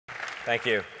Thank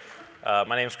you.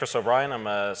 My name is Chris O'Brien. I'm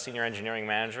a senior engineering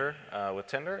manager with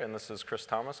Tinder, and this is Chris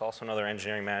Thomas, also another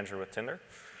engineering manager with Tinder.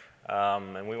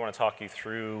 And we want to talk you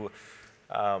through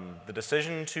the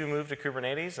decision to move to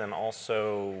Kubernetes and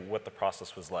also what the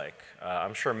process was like.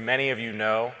 I'm sure many of you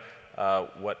know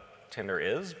what Tinder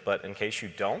is, but in case you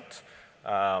don't,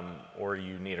 or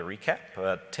you need a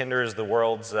recap, Tinder is the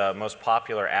world's most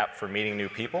popular app for meeting new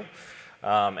people.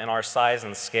 And our size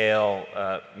and scale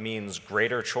means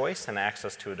greater choice and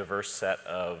access to a diverse set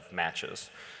of matches.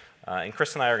 And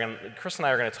Chris and I are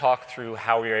going to talk through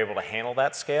how we are able to handle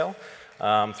that scale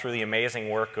through the amazing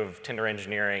work of Tinder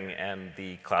Engineering and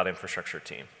the cloud infrastructure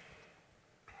team.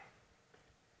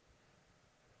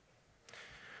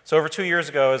 So over 2 years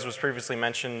ago, as was previously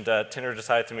mentioned, Tinder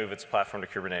decided to move its platform to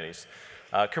Kubernetes.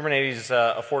 Kubernetes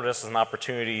afforded us an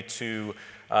opportunity to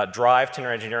drive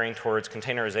Tinder Engineering towards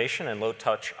containerization and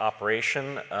low-touch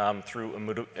operation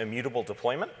through immutable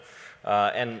deployment.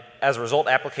 And as a result,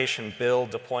 application build,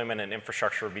 deployment, and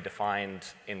infrastructure would be defined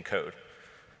in code.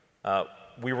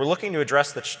 We were looking to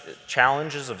address the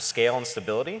challenges of scale and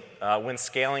stability. When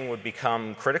scaling would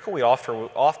become critical, we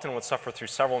often would suffer through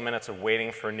several minutes of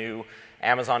waiting for new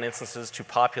Amazon instances to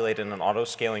populate in an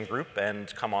auto-scaling group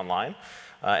and come online.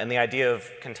 And the idea of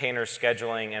container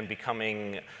scheduling and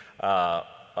becoming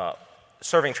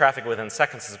serving traffic within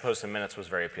seconds as opposed to minutes was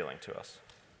very appealing to us.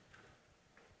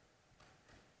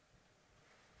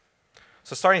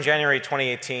 So starting January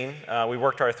 2018, we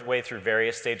worked our way through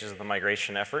various stages of the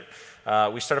migration effort.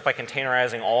 We started by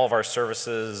containerizing all of our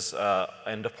services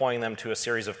and deploying them to a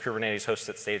series of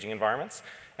Kubernetes-hosted staging environments.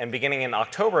 And beginning in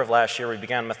October of last year, we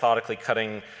began methodically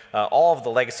cutting all of the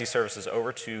legacy services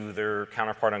over to their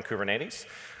counterpart on Kubernetes.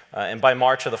 And by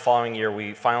March of the following year,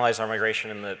 we finalized our migration,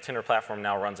 and the Tinder platform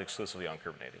now runs exclusively on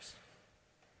Kubernetes.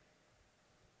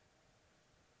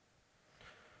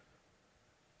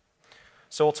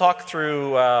 So we'll talk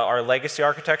through our legacy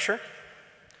architecture,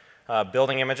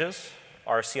 building images,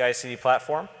 our CI/CD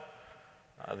platform,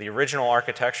 the original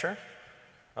architecture,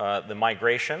 the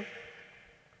migration,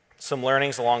 some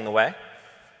learnings along the way,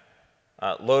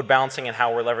 load balancing and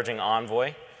how we're leveraging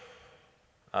Envoy,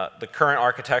 the current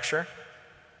architecture,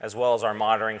 as well as our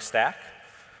monitoring stack,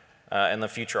 and the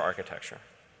future architecture.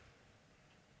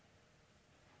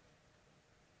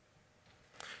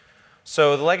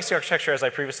 So the legacy architecture, as I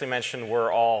previously mentioned,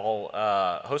 were all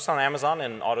hosted on Amazon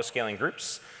in auto-scaling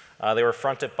groups. They were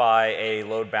fronted by a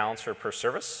load balancer per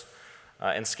service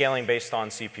and scaling based on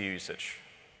CPU usage.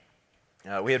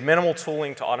 We had minimal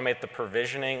tooling to automate the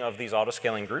provisioning of these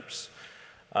auto-scaling groups,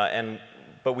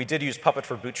 but we did use Puppet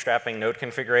for bootstrapping node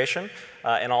configuration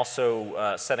and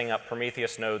also setting up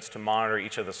Prometheus nodes to monitor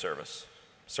each of the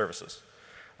services.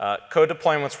 Code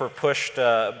deployments were pushed,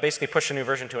 basically pushed a new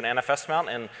version to an NFS mount,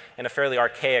 and in a fairly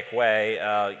archaic way,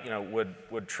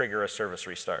 would trigger a service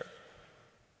restart.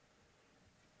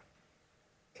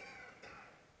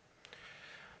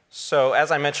 So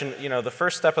as I mentioned, the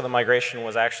first step of the migration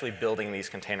was actually building these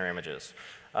container images.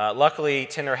 Luckily,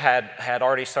 Tinder had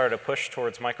already started a push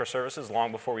towards microservices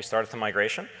long before we started the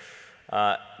migration.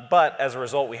 But as a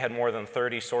result, we had more than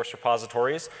 30 source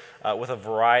repositories with a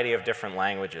variety of different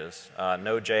languages,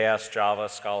 Node.js, Java,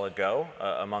 Scala, Go,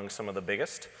 among some of the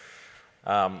biggest.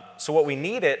 So what we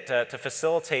needed to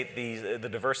facilitate the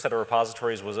diverse set of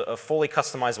repositories was a fully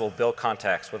customizable build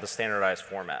context with a standardized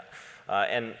format.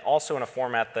 And also in a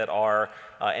format that our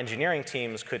engineering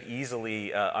teams could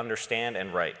easily understand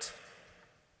and write.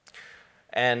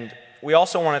 And we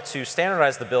also wanted to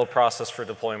standardize the build process for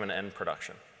deployment and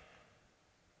production.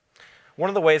 One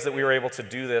of the ways that we were able to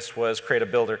do this was create a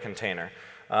builder container.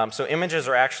 So images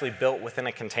are actually built within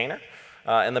a container.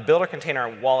 And the builder container,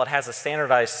 while it has a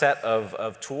standardized set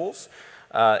of tools,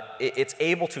 it's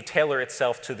able to tailor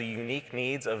itself to the unique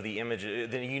needs of the image,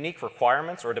 the unique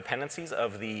requirements or dependencies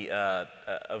of the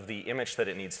image that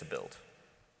it needs to build.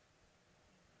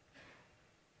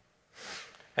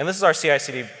 And this is our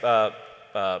CI/CD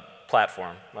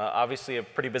platform. Obviously, a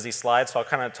pretty busy slide, so I'll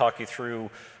kind of talk you through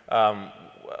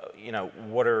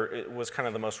what was kind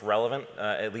of the most relevant,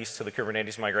 at least to the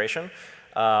Kubernetes migration.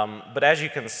 But as you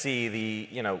can see,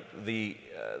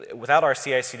 without our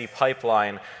CI/CD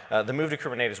pipeline, the move to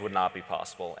Kubernetes would not be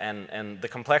possible. And the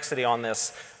complexity on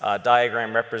this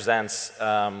diagram represents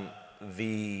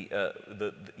the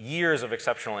years of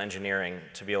exceptional engineering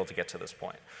to be able to get to this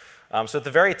point. So at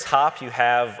the very top, you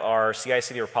have our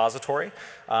CI/CD repository.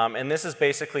 And this is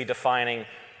basically defining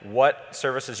what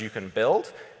services you can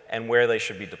build and where they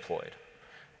should be deployed.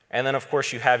 And then, of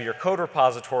course, you have your code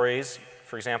repositories,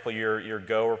 for example, your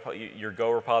Go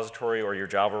repository or your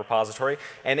Java repository.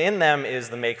 And in them is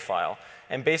the makefile.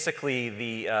 And basically,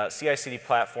 the CI/CD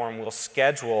platform will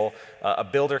schedule a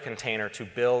builder container to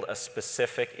build a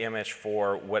specific image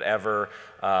for whatever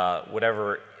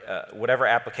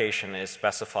application is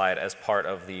specified as part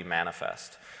of the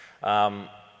manifest.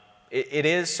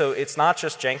 So it's not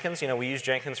just Jenkins. We use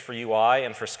Jenkins for UI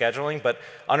and for scheduling, but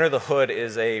under the hood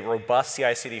is a robust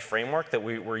CI/CD framework that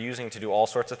we're using to do all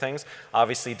sorts of things.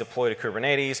 Obviously, deploy to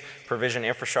Kubernetes, provision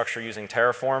infrastructure using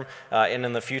Terraform, and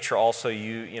in the future also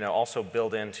also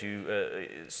build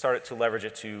start to leverage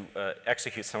it to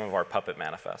execute some of our Puppet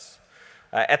manifests.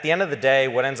 At the end of the day,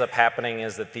 what ends up happening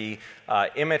is that the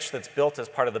image that's built as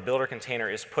part of the builder container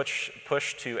is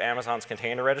pushed to Amazon's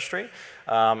container registry,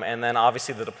 and then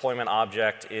obviously the deployment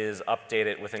object is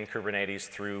updated within Kubernetes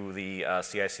through the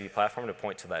CI/CD platform to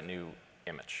point to that new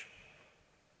image.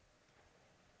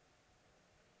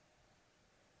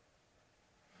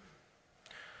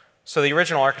 So the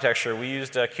original architecture, we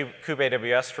used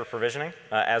kubeAWS for provisioning,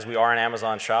 as we are an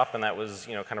Amazon shop, and that was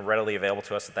kind of readily available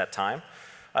to us at that time.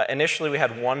 Initially, we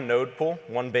had one node pool,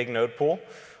 one big node pool,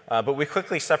 but we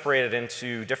quickly separated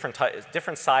into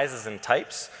different sizes and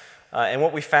types. And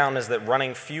what we found is that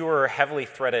running fewer heavily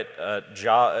threaded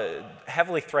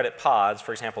pods,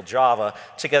 for example Java,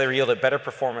 together yielded better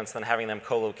performance than having them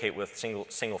co-locate with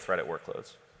single-threaded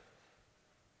workloads.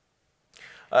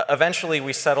 Eventually,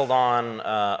 we settled on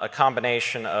a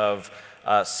combination of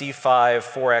C5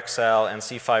 4XL and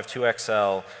C5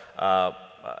 2XL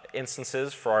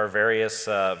instances for our various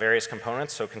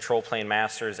components, so control plane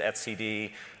masters,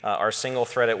 etcd, our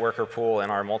single-threaded worker pool,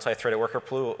 and our multi-threaded worker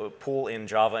pool in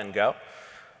Java and Go.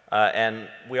 And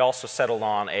we also settled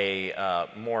on a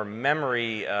more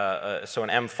memory, so an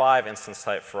M5 instance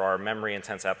type for our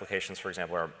memory-intense applications, for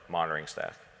example, our monitoring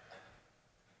stack.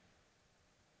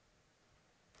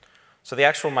 So the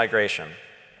actual migration.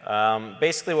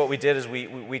 Basically what we did is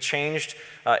we changed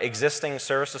existing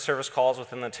service-to-service calls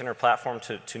within the Tinder platform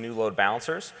to new load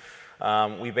balancers.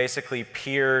 We basically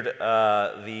peered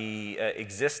the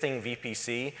existing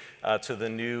VPC to the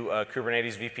new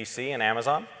Kubernetes VPC in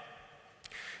Amazon.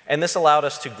 And this allowed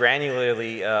us to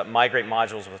granularly migrate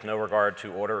modules with no regard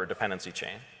to order or dependency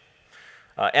chain.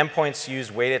 Endpoints used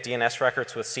weighted DNS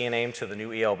records with CNAME to the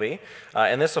new ELB,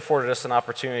 and this afforded us an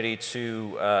opportunity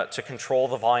to control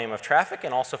the volume of traffic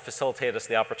and also facilitated us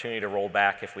the opportunity to roll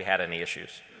back if we had any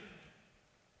issues.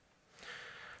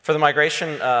 For the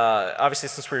migration, obviously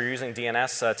since we were using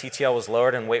DNS, TTL was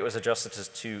lowered and weight was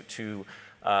adjusted to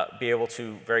be able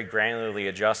to very granularly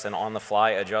adjust and on the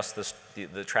fly adjust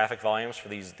the traffic volumes for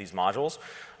these modules.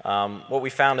 What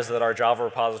we found is that our Java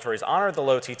repositories honored the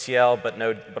low TTL,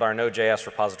 but our Node.js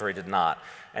repository did not.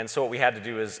 And so what we had to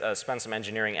do is spend some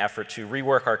engineering effort to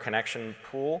rework our connection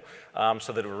pool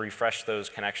so that it would refresh those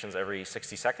connections every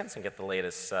 60 seconds and get the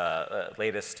latest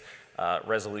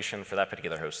resolution for that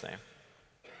particular host name.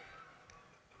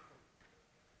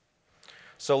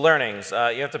 So learnings,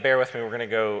 you have to bear with me. We're going to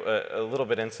go a little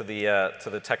bit into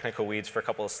the technical weeds for a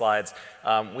couple of slides.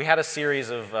 We had a series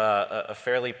of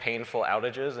fairly painful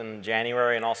outages in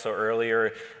January and also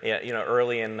earlier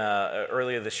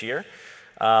this year,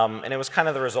 and it was kind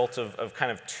of the result of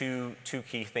kind of two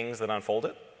key things that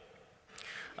unfolded.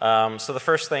 So the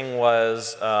first thing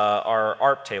was our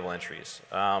ARP table entries.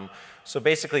 So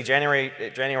basically, January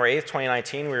 8th,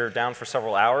 2019, we were down for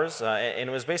several hours, and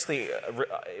it was basically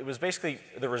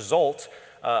the result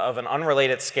of an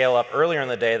unrelated scale-up earlier in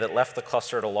the day that left the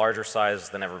cluster at a larger size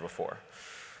than ever before.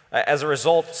 As a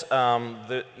result,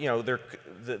 the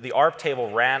ARP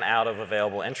table ran out of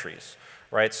available entries,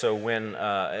 right? So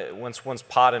once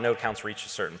pod and node counts reached a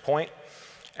certain point.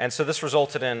 And so this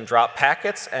resulted in dropped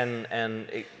packets and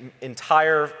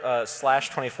entire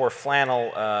 /24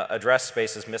 flannel address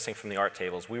spaces missing from the ARP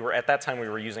tables. At that time, we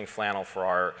were using flannel for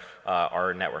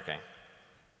our networking.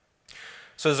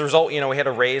 So as a result, we had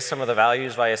to raise some of the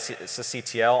values via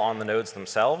sysctl on the nodes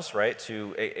themselves, right,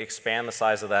 to expand the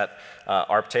size of that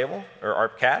ARP table or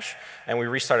ARP cache, and we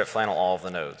restarted flannel on all of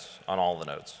the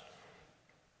nodes.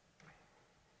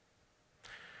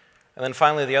 And then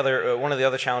finally, one of the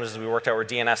other challenges we worked out were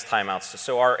DNS timeouts.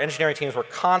 So our engineering teams were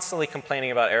constantly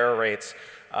complaining about error rates,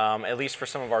 at least for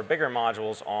some of our bigger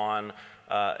modules, on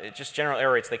just general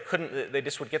error rates. They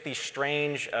just would get these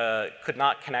strange, could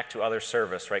not connect to other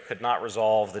service, right? Could not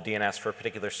resolve the DNS for a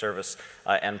particular service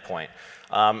endpoint.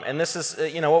 And this is,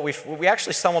 what we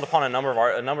actually stumbled upon a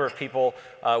number of people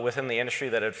within the industry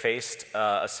that had faced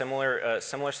a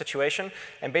similar situation.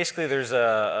 And basically,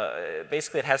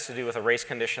 basically it has to do with a race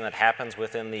condition that happens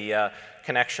within the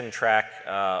connection track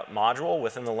module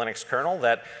within the Linux kernel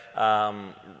that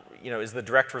is the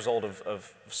direct result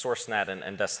of source net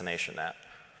and destination net.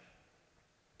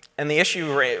 And the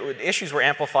issues were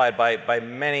amplified by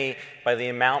the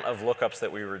amount of lookups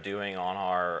that we were doing on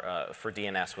our, for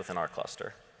DNS within our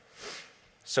cluster.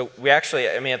 So we actually,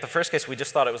 I mean, at the first case, we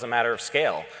just thought it was a matter of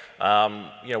scale.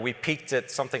 You know, we peaked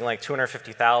at something like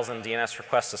 250,000 DNS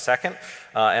requests a second,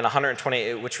 and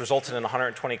 120, which resulted in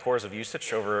 120 cores of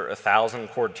usage over 1,000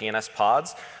 core DNS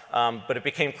pods. But it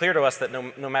became clear to us that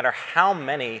no matter how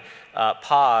many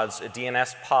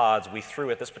DNS pods we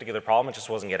threw at this particular problem, it just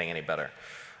wasn't getting any better.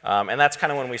 And that's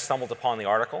kind of when we stumbled upon the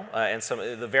article and some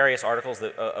of the various articles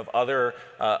that, of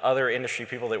other industry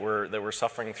people that were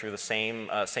suffering through the same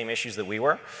issues that we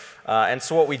were. And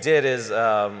so what we did is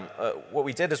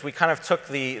we kind of took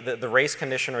the race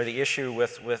condition or the issue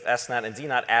with SNAT and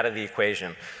DNAT out of the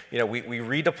equation. You know, we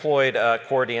redeployed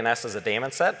core DNS as a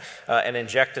daemon set and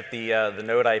injected the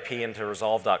node IP into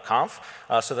resolve.conf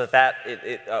so that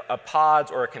a pod's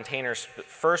or a container's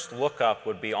first lookup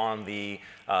would be on the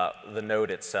node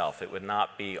itself. It would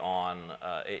not be on,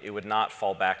 it would not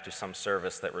fall back to some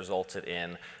service that resulted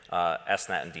in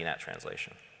SNAT and DNAT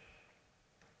translation.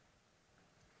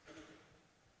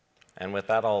 And with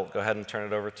that, I'll go ahead and turn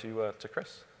it over to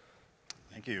Chris.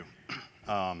 Thank you.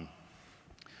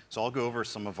 So I'll go over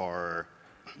some of our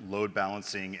load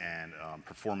balancing and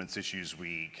performance issues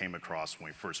we came across when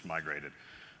we first migrated.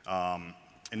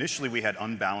 Initially, we had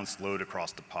unbalanced load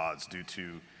across the pods due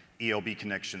to ELB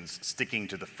connections sticking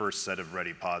to the first set of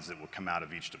ready pods that would come out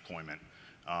of each deployment.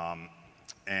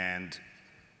 And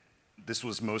this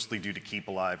was mostly due to Keep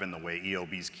Alive and the way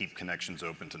ELBs keep connections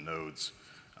open to nodes.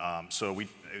 So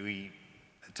we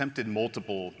attempted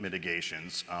multiple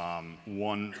mitigations.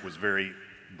 One was very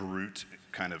brute,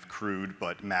 kind of crude,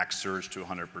 but max surge to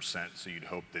 100%, so you'd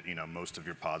hope that most of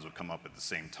your pods would come up at the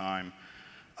same time.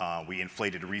 We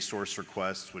inflated resource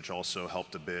requests, which also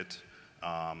helped a bit.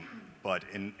 But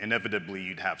inevitably,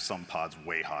 you'd have some pods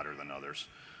way hotter than others.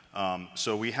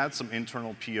 So we had some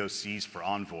internal POCs for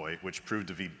Envoy, which proved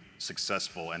to be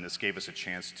successful, and this gave us a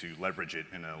chance to leverage it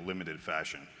in a limited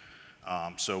fashion.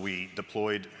 So we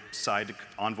deployed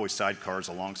Envoy sidecars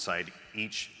alongside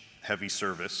each heavy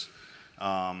service,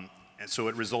 and so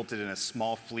it resulted in a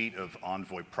small fleet of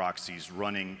Envoy proxies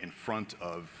running in front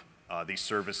of these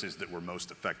services that were most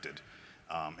affected.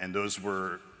 And those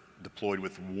were deployed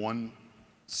with one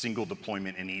single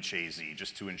deployment in each AZ,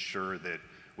 just to ensure that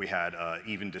we had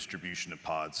even distribution of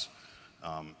pods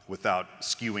without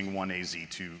skewing one AZ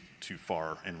too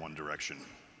far in one direction.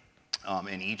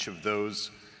 And each of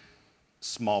those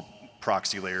small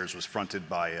proxy layers was fronted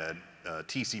by a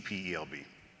TCP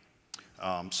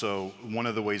ELB. So one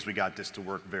of the ways we got this to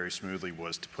work very smoothly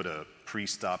was to put a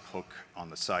pre-stop hook on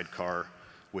the sidecar,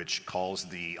 which calls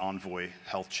the Envoy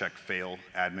health check fail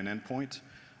admin endpoint,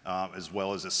 as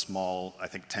well as a small, I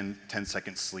think,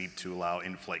 10-second sleep to allow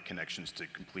in-flight connections to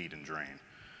complete and drain.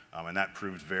 And that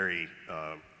proved very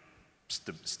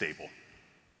stable.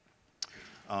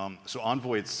 So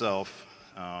Envoy itself,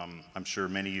 I'm sure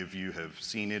many of you have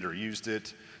seen it or used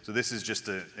it. So this is just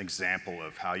an example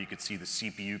of how you could see the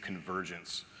CPU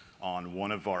convergence on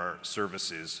one of our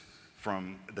services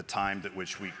from the time at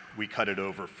which we cut it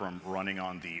over from running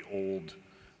on the old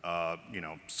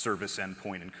service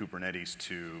endpoint in Kubernetes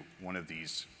to one of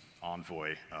these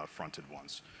Envoy fronted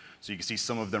ones. So you can see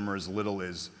some of them are as little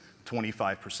as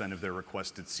 25% of their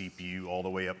requested CPU all the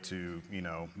way up to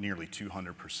nearly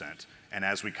 200%. And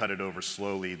as we cut it over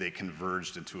slowly, they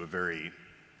converged into a very,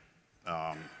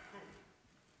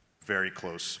 very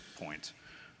close point.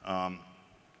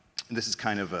 This is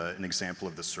kind of an example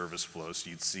of the service flow. So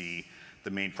you'd see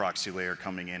the main proxy layer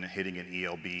coming in and hitting an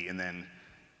ELB, and then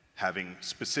having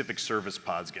specific service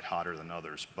pods get hotter than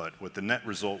others. But what the net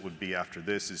result would be after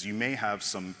this is you may have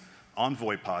some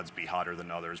Envoy pods be hotter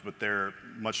than others, but they're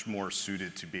much more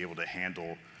suited to be able to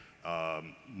handle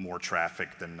more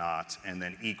traffic than not, and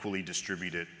then equally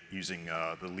distribute it using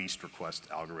the least request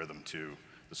algorithm to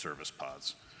the service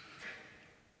pods.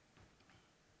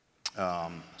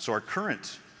 So our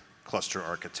current cluster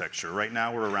architecture, right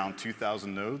now we're around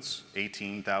 2,000 nodes,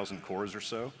 18,000 cores or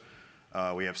so.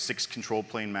 We have 6 control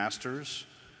plane masters,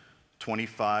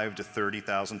 25 to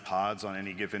 30,000 pods on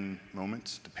any given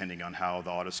moment, depending on how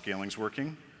the auto-scaling is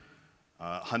working.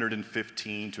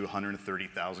 115 to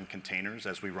 130,000 containers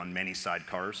as we run many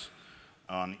sidecars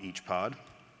on each pod.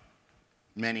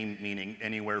 Many meaning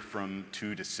anywhere from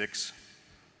 2 to 6.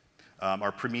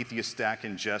 Our Prometheus stack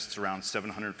ingests around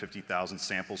 750,000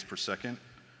 samples per second.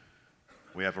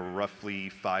 We have a roughly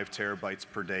 5 terabytes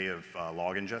per day of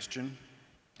log ingestion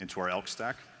into our ELK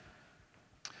stack.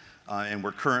 And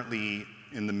we're currently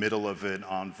in the middle of an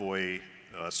Envoy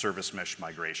service mesh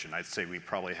migration. I'd say we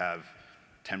probably have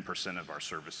 10% of our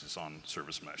services on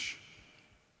service mesh.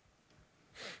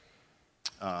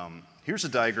 Here's a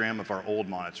diagram of our old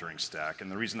monitoring stack,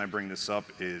 and the reason I bring this up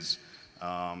is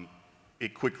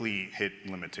it quickly hit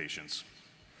limitations.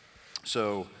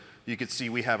 So you can see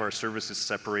we have our services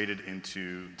separated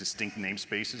into distinct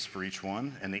namespaces for each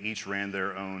one, and they each ran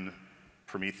their own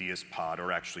Prometheus pod,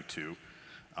 or actually two,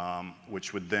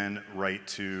 which would then write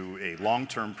to a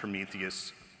long-term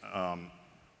Prometheus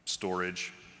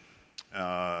storage,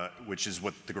 which is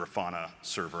what the Grafana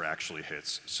server actually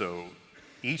hits. So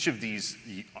each of these,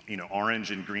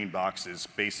 orange and green boxes,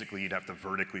 basically you'd have to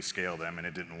vertically scale them, and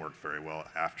it didn't work very well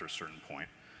after a certain point.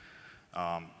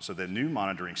 So the new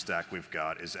monitoring stack we've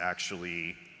got is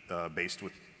actually based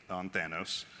on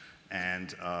Thanos,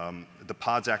 and the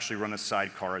pods actually run a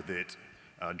sidecar that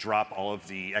drop all of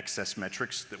the excess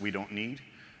metrics that we don't need.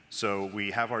 So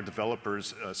we have our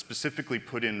developers specifically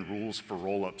put in rules for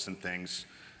rollups and things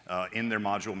in their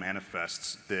module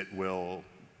manifests that will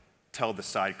tell the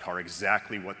sidecar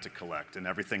exactly what to collect, and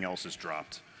everything else is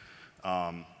dropped.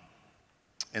 And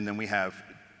then we have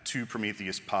 2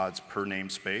 Prometheus pods per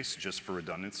namespace, just for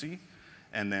redundancy,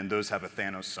 and then those have a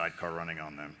Thanos sidecar running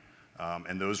on them.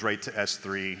 And those write to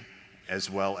S3, as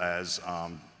well as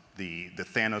the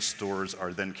Thanos stores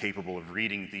are then capable of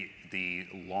reading the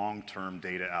long-term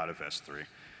data out of S3.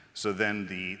 So then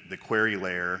the query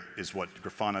layer is what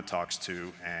Grafana talks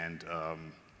to, and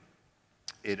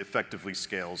it effectively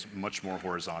scales much more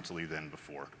horizontally than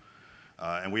before.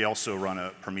 And we also run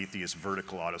a Prometheus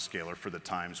vertical autoscaler for the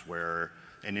times where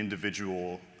an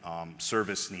individual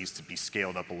service needs to be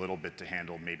scaled up a little bit to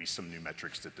handle maybe some new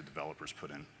metrics that the developers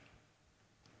put in.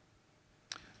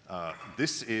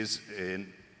 This is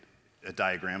a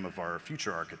diagram of our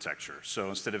future architecture. So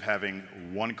instead of having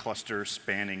one cluster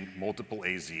spanning multiple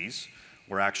AZs,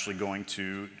 we're actually going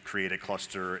to create a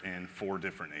cluster in 4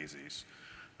 different AZs.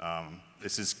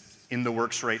 This is in the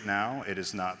works right now. It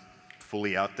is not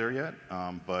fully out there yet,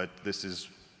 but this is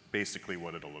basically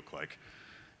what it'll look like.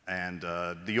 And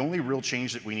the only real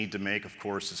change that we need to make, of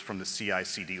course, is from the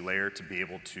CI/CD layer to be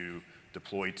able to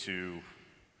deploy to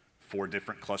 4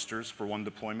 different clusters for one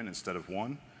deployment instead of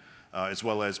one, as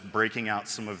well as breaking out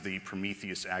some of the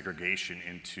Prometheus aggregation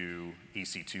into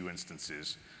EC2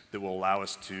 instances that will allow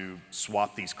us to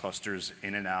swap these clusters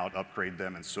in and out, upgrade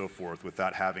them, and so forth,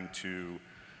 without having to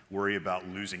worry about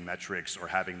losing metrics or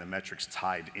having the metrics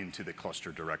tied into the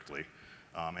cluster directly.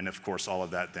 And of course, all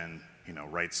of that then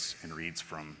writes and reads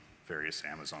from various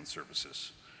Amazon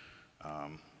services.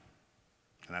 And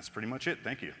that's pretty much it.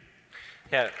 Thank you.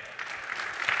 Yeah.